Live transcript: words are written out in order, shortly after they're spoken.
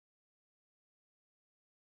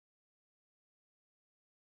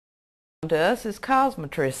to us is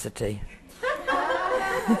cosmetricity.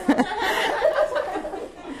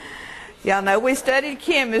 Y'all know we studied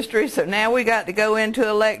chemistry, so now we got to go into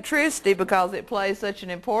electricity because it plays such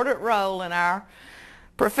an important role in our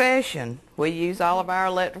profession. We use all of our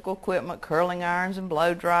electrical equipment, curling irons and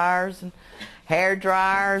blow dryers and hair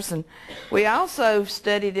dryers, and we also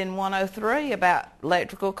studied in 103 about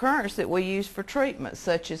electrical currents that we use for treatment,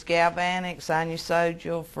 such as galvanic,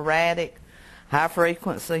 sinusoidal, faradic, high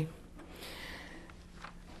frequency.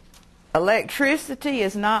 Electricity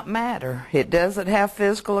is not matter. It doesn't have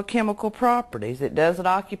physical or chemical properties. It doesn't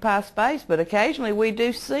occupy space, but occasionally we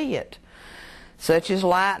do see it, such as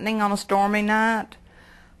lightning on a stormy night,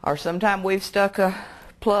 or sometimes we've stuck a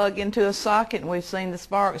plug into a socket and we've seen the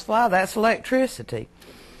sparks fly. That's electricity.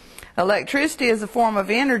 Electricity is a form of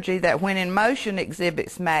energy that when in motion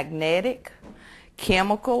exhibits magnetic,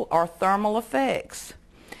 chemical, or thermal effects.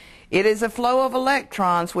 It is a flow of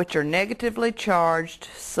electrons which are negatively charged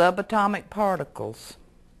subatomic particles.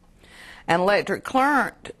 An electric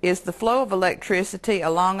current is the flow of electricity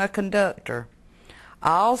along a conductor.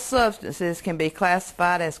 All substances can be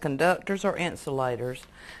classified as conductors or insulators,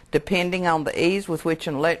 depending on the ease with which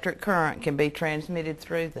an electric current can be transmitted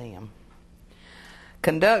through them.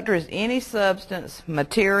 Conductor is any substance,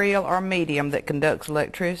 material, or medium that conducts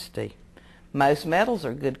electricity. Most metals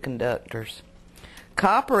are good conductors.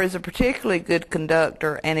 Copper is a particularly good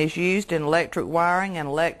conductor and is used in electric wiring and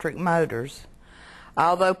electric motors.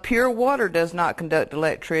 Although pure water does not conduct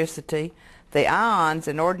electricity, the ions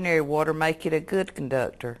in ordinary water make it a good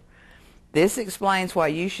conductor. This explains why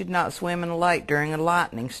you should not swim in a lake during a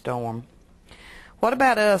lightning storm. What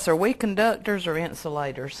about us? Are we conductors or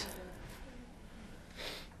insulators?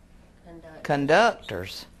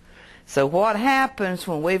 Conductors. So what happens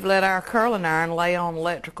when we've let our curling iron lay on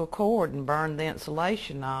electrical cord and burn the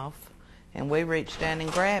insulation off, and we reach down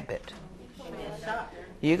and grab it?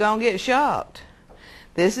 You're going to get shocked.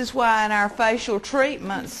 This is why in our facial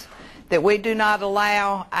treatments that we do not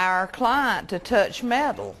allow our client to touch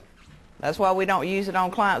metal. That's why we don't use it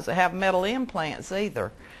on clients that have metal implants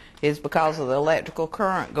either, is because of the electrical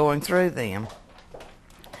current going through them.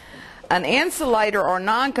 An insulator or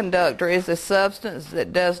non-conductor is a substance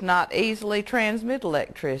that does not easily transmit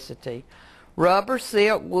electricity. Rubber,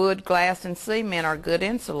 silk, wood, glass, and cement are good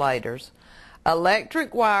insulators.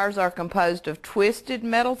 Electric wires are composed of twisted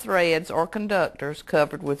metal threads or conductors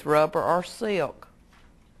covered with rubber or silk.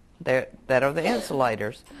 That are the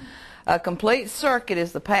insulators. A complete circuit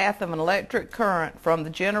is the path of an electric current from the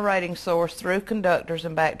generating source through conductors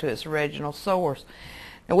and back to its original source.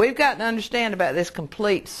 Now we've got to understand about this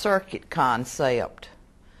complete circuit concept.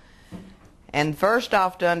 And first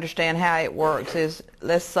off, to understand how it works is,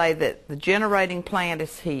 let's say that the generating plant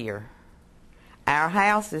is here, our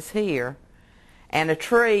house is here, and a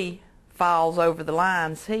tree falls over the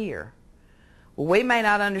lines here. Well, we may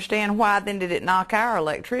not understand why then did it knock our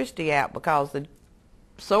electricity out, because the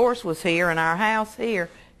source was here and our house here,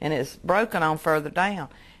 and it's broken on further down.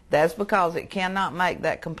 That's because it cannot make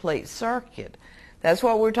that complete circuit. That's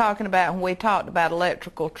what we're talking about when we talked about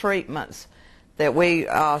electrical treatments, that we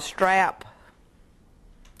strap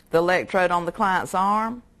the electrode on the client's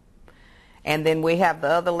arm, and then we have the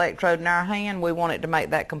other electrode in our hand. We want it to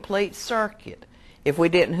make that complete circuit. If we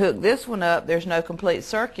didn't hook this one up, there's no complete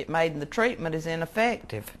circuit made and the treatment is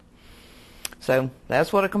ineffective. So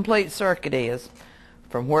that's what a complete circuit is,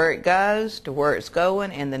 from where it goes to where it's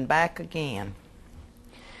going and then back again.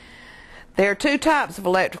 There are two types of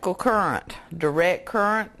electrical current. Direct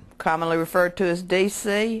current, commonly referred to as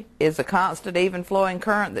DC, is a constant even flowing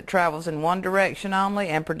current that travels in one direction only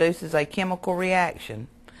and produces a chemical reaction.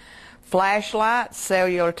 Flashlights,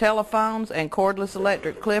 cellular telephones, and cordless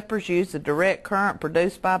electric clippers use the direct current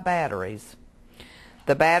produced by batteries.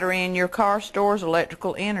 The battery in your car stores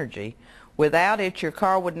electrical energy. Without it, your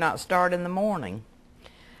car would not start in the morning.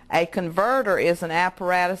 A converter is an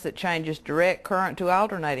apparatus that changes direct current to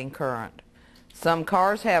alternating current. Some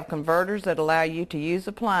cars have converters that allow you to use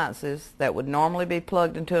appliances that would normally be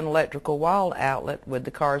plugged into an electrical wall outlet with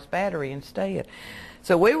the car's battery instead.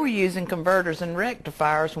 So we were using converters and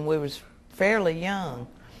rectifiers when we was fairly young.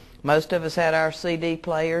 Most of us had our CD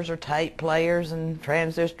players or tape players and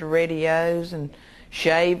transistor radios and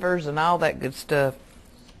shavers and all that good stuff.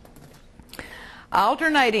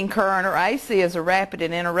 Alternating current, or AC, is a rapid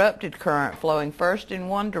and interrupted current flowing first in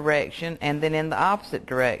one direction and then in the opposite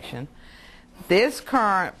direction. This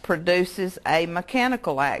current produces a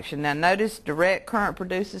mechanical action. Now notice direct current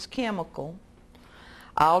produces chemical.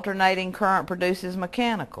 Alternating current produces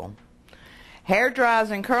mechanical. Hair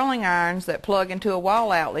dryers and curling irons that plug into a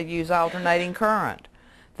wall outlet use alternating current.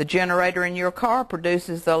 The generator in your car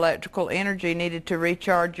produces the electrical energy needed to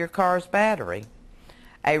recharge your car's battery.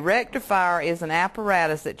 A rectifier is an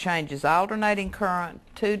apparatus that changes alternating current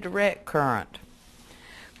to direct current.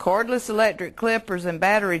 Cordless electric clippers and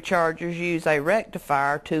battery chargers use a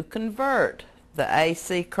rectifier to convert the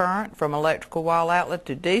AC current from electrical wall outlet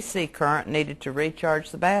to DC current needed to recharge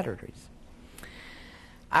the batteries.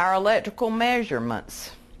 Our electrical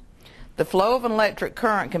measurements. The flow of an electric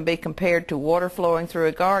current can be compared to water flowing through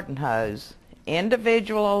a garden hose.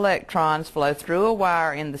 Individual electrons flow through a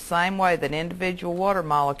wire in the same way that individual water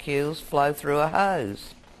molecules flow through a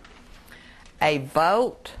hose. A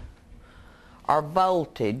volt, or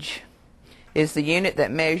voltage, is the unit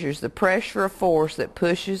that measures the pressure or force that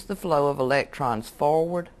pushes the flow of electrons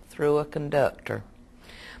forward through a conductor,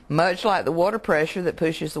 much like the water pressure that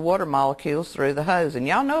pushes the water molecules through the hose. And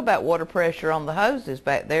y'all know about water pressure on the hoses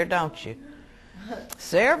back there, don't you?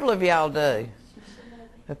 Several of y'all do.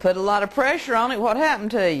 They put a lot of pressure on it. What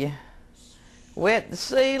happened to you? Wet the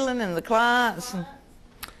ceiling and the clients and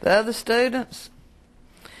the other students.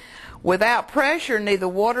 Without pressure, neither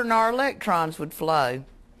water nor electrons would flow.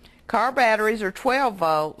 Car batteries are 12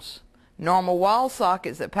 volts. Normal wall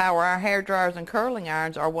sockets that power our hair dryers and curling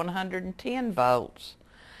irons are 110 volts.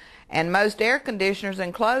 And most air conditioners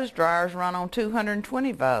and clothes dryers run on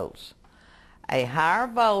 220 volts. A higher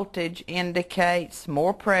voltage indicates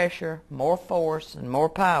more pressure, more force, and more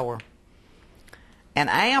power. An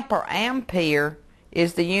amp or ampere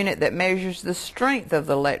is the unit that measures the strength of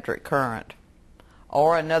the electric current.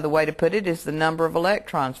 Or another way to put it is the number of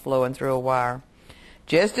electrons flowing through a wire.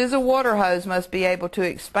 Just as a water hose must be able to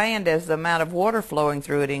expand as the amount of water flowing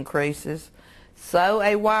through it increases, so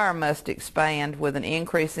a wire must expand with an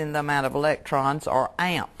increase in the amount of electrons, or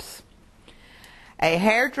amps. A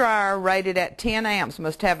hair dryer rated at 10 amps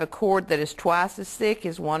must have a cord that is twice as thick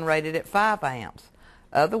as one rated at 5 amps.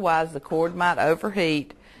 Otherwise, the cord might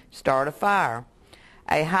overheat, start a fire.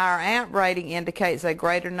 A higher amp rating indicates a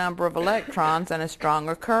greater number of electrons and a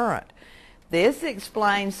stronger current. This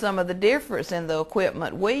explains some of the difference in the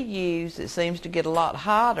equipment we use. It seems to get a lot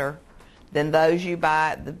hotter than those you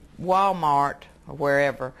buy at the Walmart or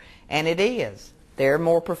wherever, and it is. They're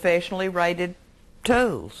more professionally rated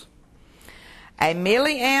tools. A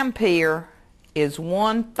milliampere is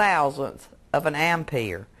 1/1000th of an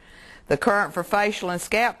ampere. The current for facial and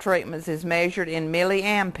scalp treatments is measured in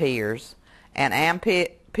milliamperes. An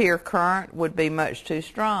ampere current would be much too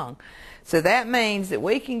strong. So that means that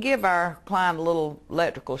we can give our client a little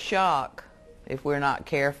electrical shock if we're not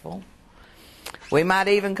careful. We might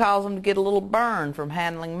even cause them to get a little burn from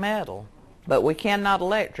handling metal. But we cannot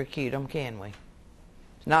electrocute them, can we?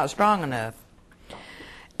 It's not strong enough.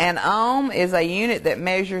 An ohm is a unit that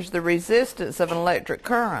measures the resistance of an electric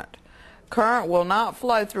current. Current will not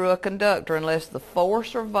flow through a conductor unless the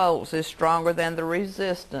force or volts is stronger than the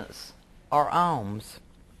resistance, or ohms.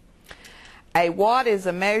 A watt is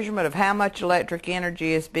a measurement of how much electric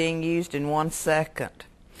energy is being used in 1 second.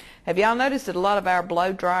 Have y'all noticed that a lot of our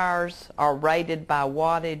blow dryers are rated by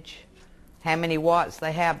wattage? How many watts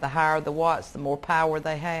they have, the higher the watts, the more power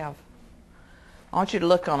they have. I want you to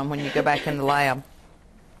look on them when you go back in the lab.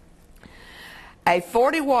 A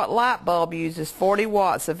 40-watt light bulb uses 40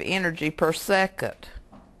 watts of energy per second.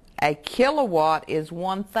 A kilowatt is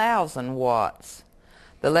 1,000 watts.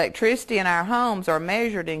 The electricity in our homes are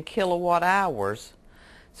measured in kilowatt hours.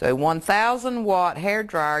 So a 1,000-watt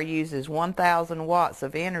hairdryer uses 1,000 watts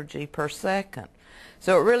of energy per second.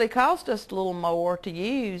 So it really costs us a little more to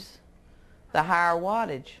use the higher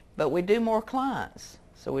wattage, but we do more clients,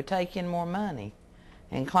 so we take in more money.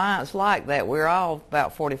 And clients like that. We're all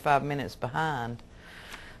about 45 minutes behind.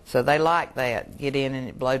 So they like that. Get in and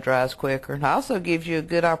it blow dries quicker. It also gives you a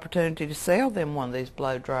good opportunity to sell them one of these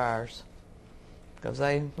blow dryers, because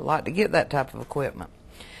they like to get that type of equipment.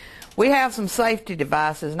 We have some safety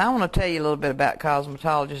devices, and I want to tell you a little bit about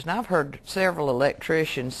cosmetologists, and I've heard several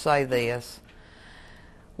electricians say this.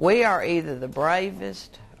 We are either the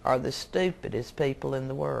bravest or the stupidest people in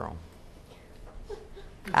the world.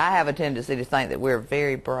 I have a tendency to think that we're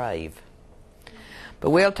very brave. But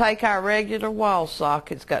we'll take our regular wall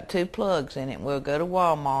socket, it's got 2 plugs in it, and we'll go to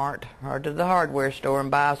Walmart or to the hardware store and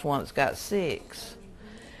buy us one that's got 6.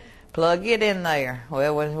 Plug it in there.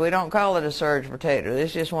 Well, we don't call it a surge protector.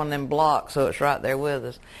 It's just one of them blocks, so it's right there with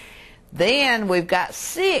us. Then we've got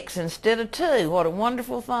 6 instead of 2. What a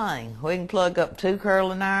wonderful thing. We can plug up 2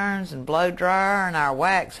 curling irons and blow dryer and our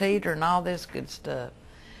wax heater and all this good stuff.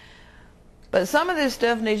 But some of this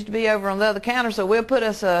stuff needs to be over on the other counter, so we'll put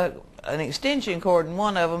us an extension cord in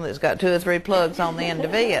one of them that's got 2 or 3 plugs on the end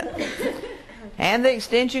of it. And the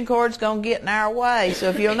extension cord's going to get in our way. So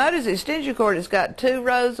if you'll notice, the extension cord has got 2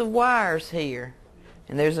 rows of wires here.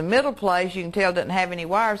 And there's a middle place you can tell doesn't have any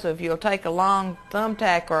wires. So if you'll take a long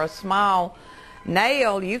thumbtack or a small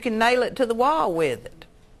nail, you can nail it to the wall with it.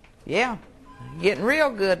 Yeah, getting real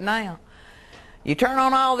good now. You turn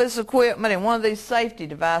on all this equipment and one of these safety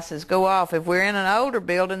devices go off. If we're in an older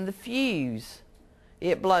building, the fuse,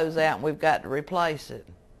 it blows out and we've got to replace it.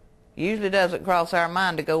 Usually doesn't cross our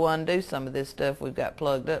mind to go undo some of this stuff we've got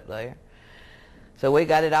plugged up there. So we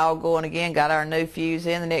got it all going again, got our new fuse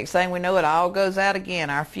in. The next thing we know, it all goes out again.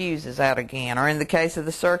 Our fuse is out again. Or in the case of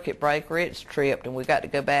the circuit breaker, it's tripped and we got to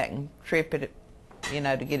go back and trip it, you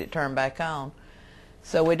know, to get it turned back on.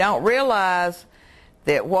 So we don't realize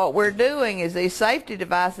that what we're doing is these safety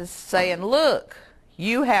devices saying, look,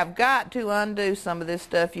 you have got to undo some of this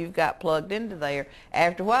stuff you've got plugged into there.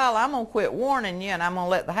 After a while, I'm going to quit warning you, and I'm going to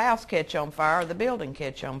let the house catch on fire or the building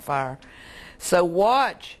catch on fire. So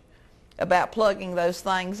watch about plugging those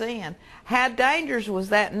things in. How dangerous was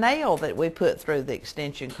that nail that we put through the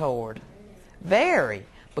extension cord? Very,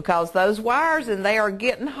 because those wires in there are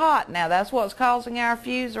getting hot now. That's what's causing our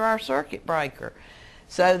fuse or our circuit breaker.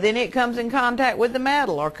 So then it comes in contact with the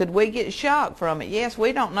metal, or could we get shock from it? Yes,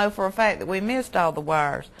 we don't know for a fact that we missed all the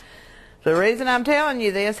wires. So the reason I'm telling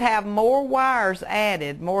you this, have more wires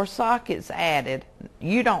added, more sockets added.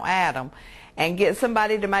 You don't add them. And get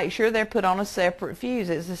somebody to make sure they're put on a separate fuse.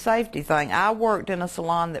 It's a safety thing. I worked in a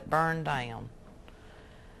salon that burned down.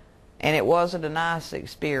 And it wasn't a nice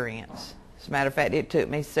experience. As a matter of fact, it took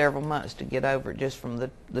me several months to get over it just from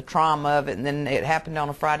the trauma of it. And then it happened on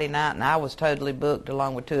a Friday night, and I was totally booked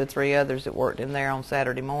along with 2 or 3 others that worked in there on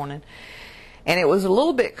Saturday morning. And it was a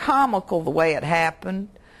little bit comical the way it happened,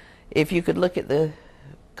 if you could look at the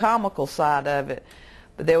comical side of it.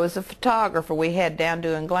 But there was a photographer we had down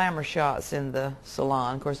doing glamour shots in the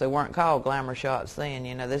salon. Of course, they weren't called glamour shots then.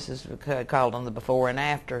 You know, this is called on the before and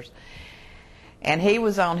afters. And he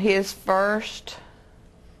was on his first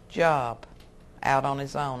job out on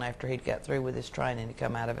his own after he'd got through with his training to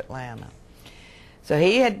come out of Atlanta. So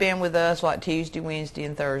he had been with us like Tuesday, Wednesday,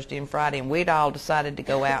 and Thursday, and Friday, and we'd all decided to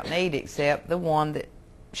go out and eat except the one that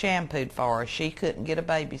shampooed for us. She couldn't get a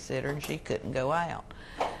babysitter, and she couldn't go out.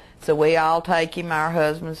 So we all take him, our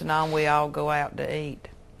husbands and all, and we all go out to eat.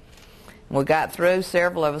 When we got through,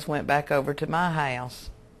 several of us went back over to my house.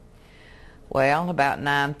 Well, about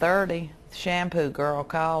 9:30, the shampoo girl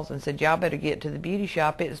calls and said, y'all better get to the beauty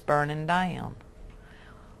shop, it's burning down.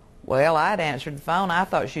 Well, I'd answered the phone. I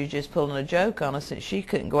thought she was just pulling a joke on us since she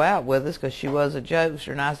couldn't go out with us because she was a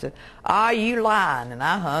jokester. And I said, you lying? And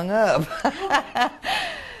I hung up.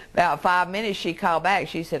 About 5 minutes, she called back.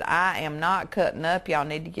 She said, I am not cutting up. Y'all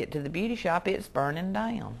need to get to the beauty shop. It's burning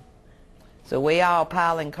down. So we all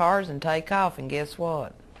pile in cars and take off, and guess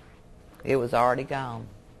what? It was already gone.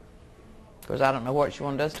 Of course, I don't know what she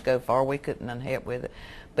wanted us to go for. We couldn't help with it.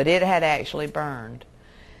 But it had actually burned.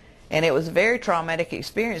 And it was a very traumatic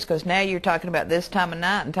experience because now you're talking about this time of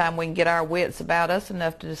night and time we can get our wits about us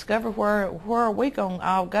enough to discover where are we going to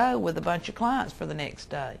all go with a bunch of clients for the next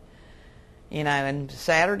day. You know, and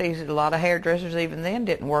Saturdays, a lot of hairdressers even then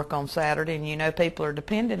didn't work on Saturday, and you know people are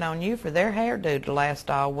dependent on you for their hairdo to last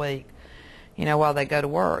all week, you know, while they go to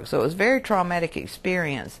work. So it was a very traumatic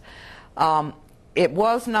experience. It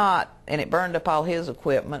was not, and it burned up all his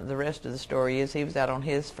equipment. The rest of the story is he was out on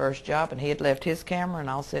his first job, and he had left his camera and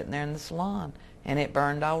all sitting there in the salon, and it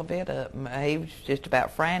burned all of it up. He was just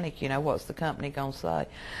about frantic, you know, what's the company going to say?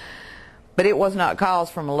 But it was not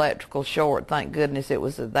caused from electrical short, thank goodness. It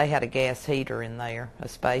was they had a gas heater in there, a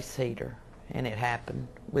space heater, and it happened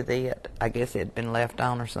with it. I guess it had been left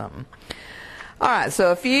on or something. All right,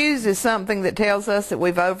 so a fuse is something that tells us that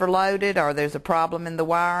we've overloaded or there's a problem in the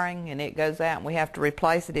wiring, and it goes out and we have to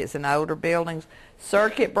replace it. It's in older buildings.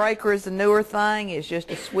 Circuit breaker is a newer thing. It's just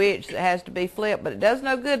a switch that has to be flipped, but it does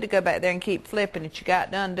no good to go back there and keep flipping it. You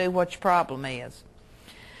got to undo what your problem is.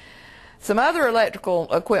 Some other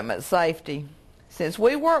electrical equipment safety. Since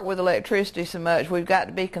we work with electricity so much, we've got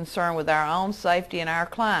to be concerned with our own safety and our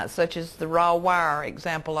clients, such as the raw wire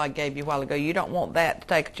example I gave you a while ago. You don't want that to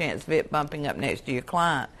take a chance of it bumping up next to your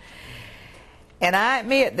client. And I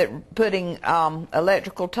admit that putting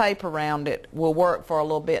electrical tape around it will work for a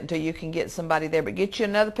little bit until you can get somebody there. But get you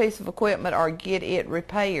another piece of equipment or get it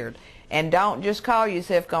repaired. And don't just call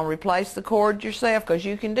yourself going to replace the cord yourself, because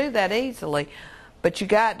you can do that easily. But you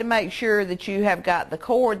got to make sure that you have got the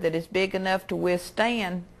cord that is big enough to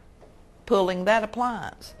withstand pulling that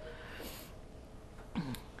appliance.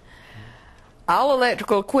 All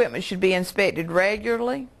electrical equipment should be inspected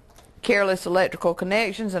regularly. Careless electrical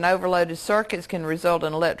connections and overloaded circuits can result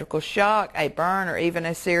in electrical shock, a burn, or even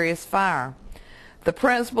a serious fire. The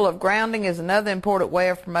principle of grounding is another important way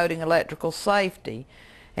of promoting electrical safety.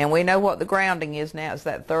 And we know what the grounding is now. It's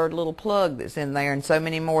that third little plug that's in there, and so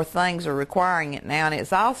many more things are requiring it now. And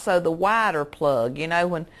it's also the wider plug. You know,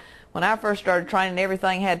 when I first started training,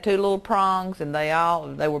 everything had two little prongs, and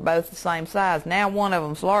they were both the same size. Now one of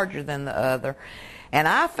them's larger than the other. And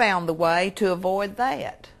I found the way to avoid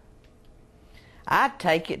that. I'd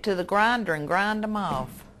take it to the grinder and grind them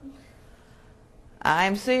off.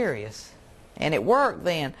 I'm serious. And it worked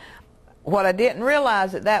then. What I didn't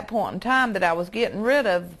realize at that point in time, that I was getting rid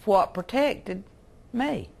of what protected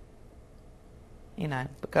me. You know,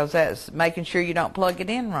 because that's making sure you don't plug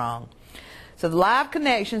it in wrong. So the live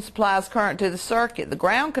connection supplies current to the circuit. The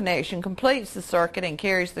ground connection completes the circuit and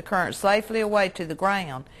carries the current safely away to the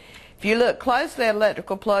ground. If you look closely at an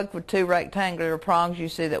electrical plug with two rectangular prongs, you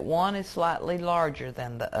see that one is slightly larger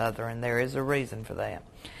than the other, and there is a reason for that.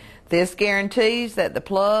 This guarantees that the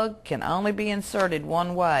plug can only be inserted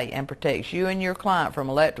one way and protects you and your client from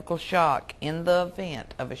electrical shock in the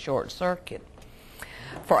event of a short circuit.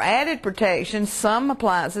 For added protection, some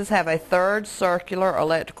appliances have a third circular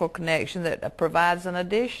electrical connection that provides an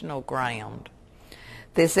additional ground.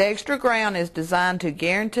 This extra ground is designed to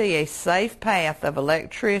guarantee a safe path of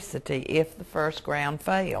electricity if the first ground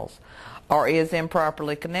fails or is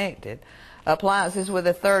improperly connected. Appliances with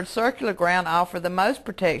a third circular ground offer the most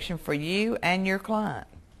protection for you and your client.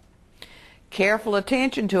 Careful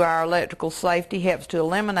attention to our electrical safety helps to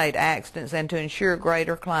eliminate accidents and to ensure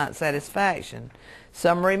greater client satisfaction.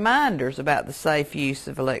 Some reminders about the safe use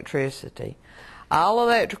of electricity. All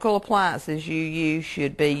electrical appliances you use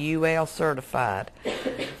should be UL certified.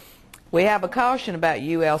 We have a caution about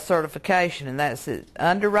UL certification, and that's that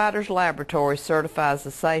Underwriters Laboratory certifies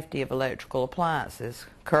the safety of electrical appliances.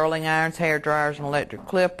 Curling irons, hair dryers, and electric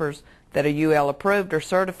clippers that are UL approved are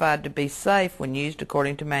certified to be safe when used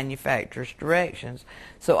according to manufacturer's directions.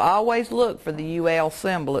 So always look for the UL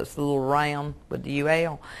symbol. It's the little round with the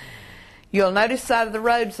UL. You'll notice side of the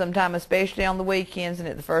road sometime, especially on the weekends and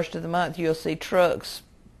at the first of the month, you'll see trucks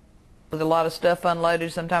with a lot of stuff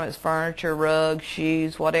unloaded. Sometimes it's furniture, rugs,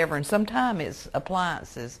 shoes, whatever, and sometimes it's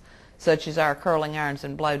appliances such as our curling irons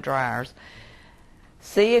and blow dryers.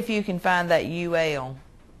 See if you can find that UL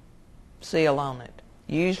seal on it.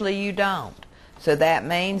 Usually you don't. So that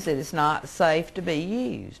means that it's not safe to be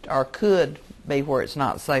used, or could be where it's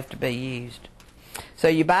not safe to be used. So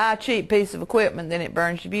you buy a cheap piece of equipment, then it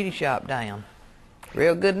burns your beauty shop down.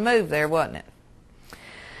 Real good move there, wasn't it?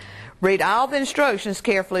 Read all the instructions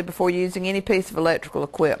carefully before using any piece of electrical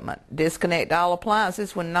equipment. Disconnect all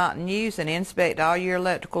appliances when not in use and inspect all your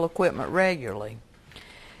electrical equipment regularly.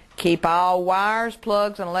 Keep all wires,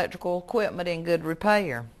 plugs, and electrical equipment in good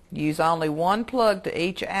repair. Use only one plug to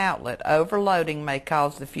each outlet. Overloading may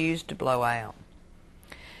cause the fuse to blow out.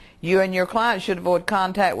 You and your client should avoid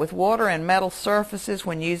contact with water and metal surfaces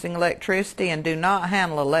when using electricity, and do not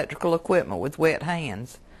handle electrical equipment with wet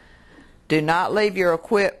hands. Do not leave your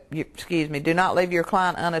client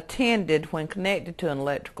unattended when connected to an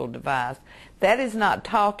electrical device. That is not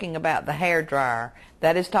talking about the hair dryer.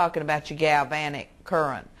 That is talking about your galvanic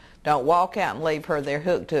current. Don't walk out and leave her there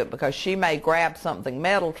hooked to it, because she may grab something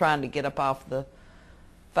metal trying to get up off the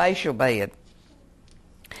facial bed.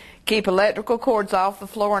 Keep electrical cords off the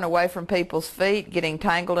floor and away from people's feet. Getting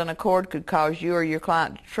tangled in a cord could cause you or your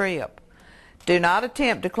client to trip. Do not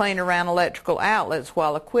attempt to clean around electrical outlets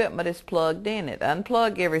while equipment is plugged in it.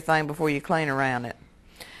 Unplug everything before you clean around it.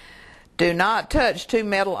 Do not touch two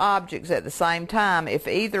metal objects at the same time if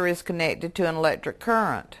either is connected to an electric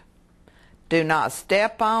current. Do not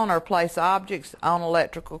step on or place objects on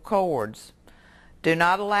electrical cords. Do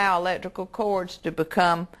not allow electrical cords to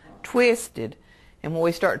become twisted. And when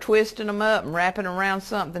we start twisting them up and wrapping around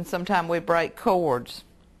something, sometimes we break cords,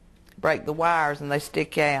 break the wires, and they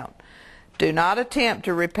stick out. Do not attempt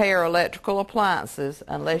to repair electrical appliances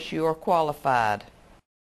unless you are qualified.